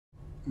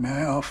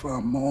May I offer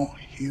a more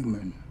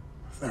human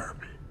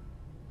therapy?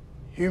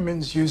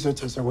 Humans use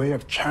it as a way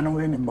of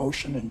channeling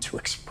emotion into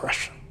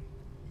expression.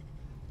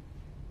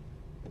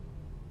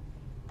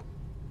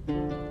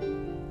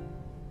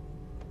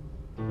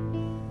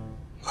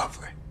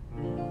 Lovely.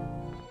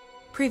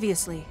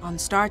 Previously on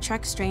Star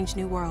Trek: Strange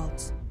New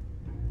Worlds.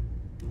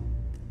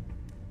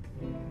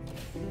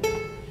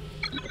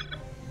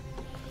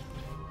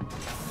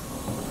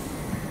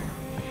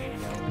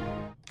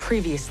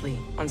 Previously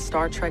on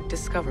Star Trek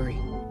Discovery.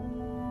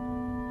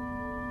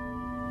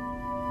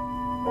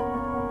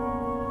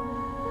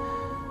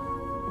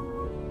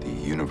 The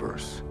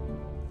universe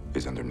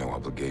is under no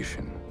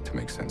obligation to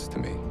make sense to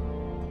me.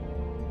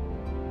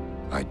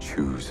 I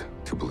choose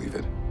to believe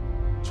it.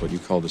 It's what you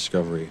call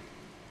discovery.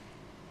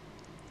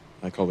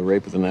 I call the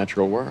rape of the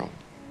natural world.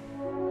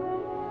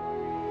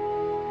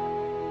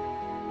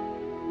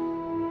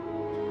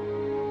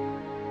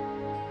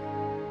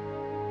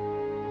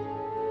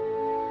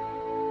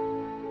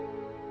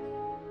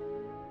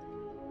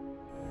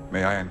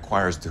 May I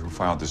inquire as to who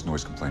filed this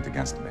noise complaint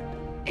against me?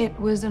 It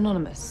was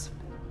anonymous.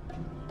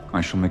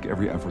 I shall make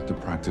every effort to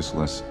practice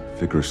less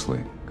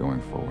vigorously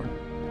going forward.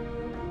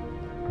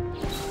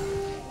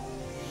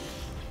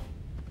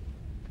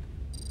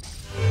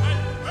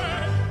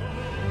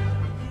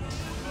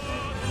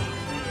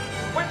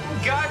 What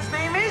in God's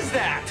name is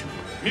that?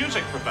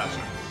 Music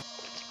professor.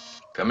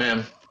 Come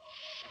in.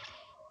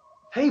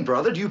 Hey,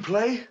 brother, do you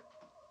play?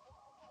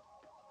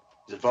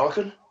 Is it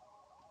Vulcan?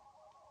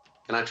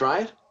 Can I try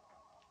it?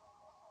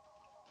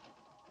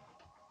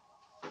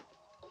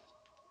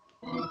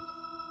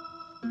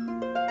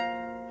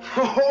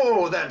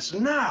 Oh, that's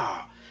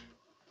now.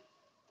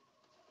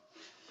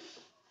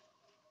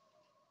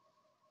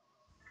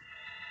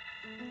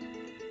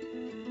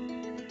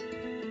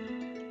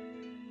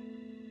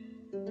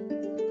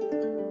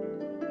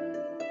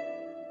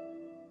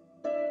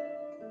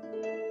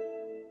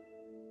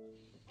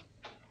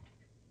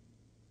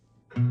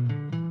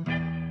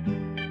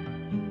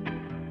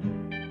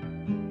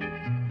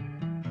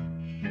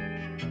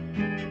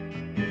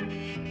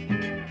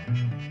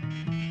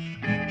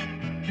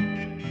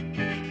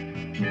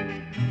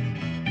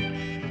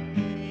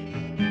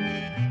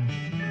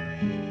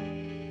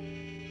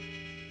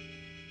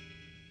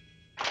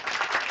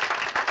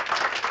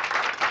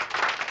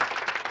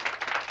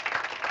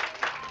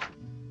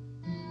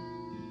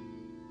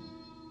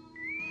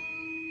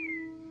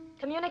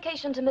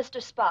 Communication to Mr.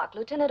 Spock,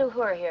 Lieutenant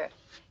Uhura here.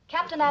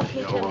 Captain asked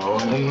me to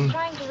inform you he's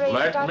trying to raise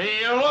Let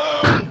me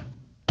alone!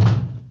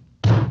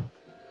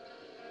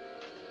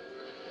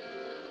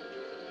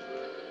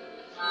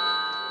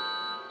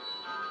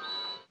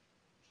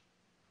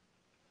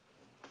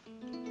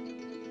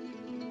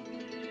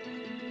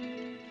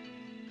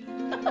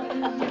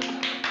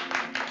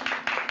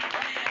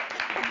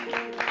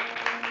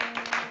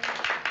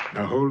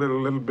 Now hold it a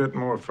little bit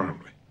more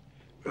firmly.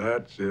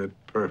 That's it.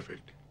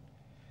 Perfect.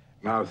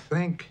 Now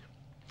think.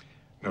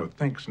 No,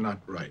 think's not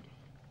right.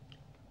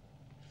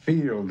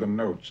 Feel the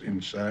notes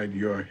inside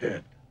your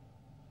head.